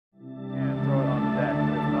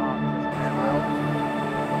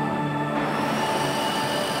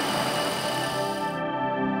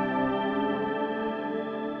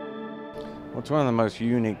Well, it's one of the most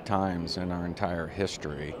unique times in our entire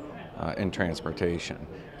history in transportation.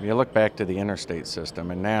 When you look back to the interstate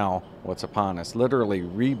system and now what's upon us, literally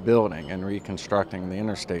rebuilding and reconstructing the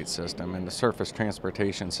interstate system and the surface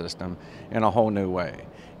transportation system in a whole new way.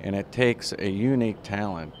 And it takes a unique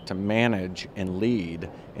talent to manage and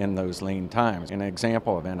lead in those lean times. An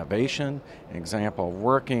example of innovation, an example of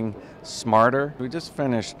working smarter. We just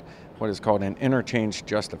finished what is called an interchange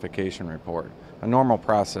justification report. A normal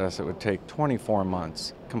process, it would take 24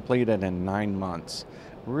 months, completed in 9 months,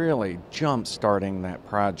 really jump-starting that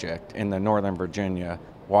project in the Northern Virginia,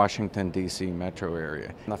 Washington, D.C. metro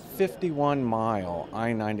area. In the 51-mile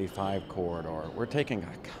I-95 corridor, we're taking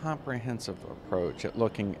a comprehensive approach at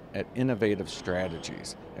looking at innovative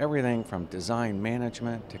strategies, everything from design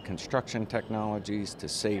management to construction technologies to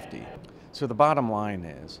safety. So the bottom line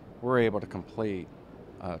is, we're able to complete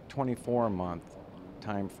a 24-month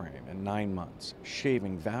time frame in 9 months,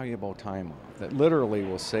 shaving valuable time off that literally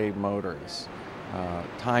will save motorists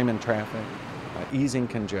time in traffic, easing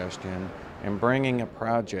congestion, and bringing a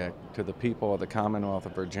project to the people of the Commonwealth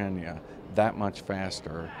of Virginia that much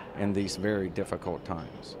faster in these very difficult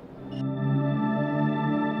times.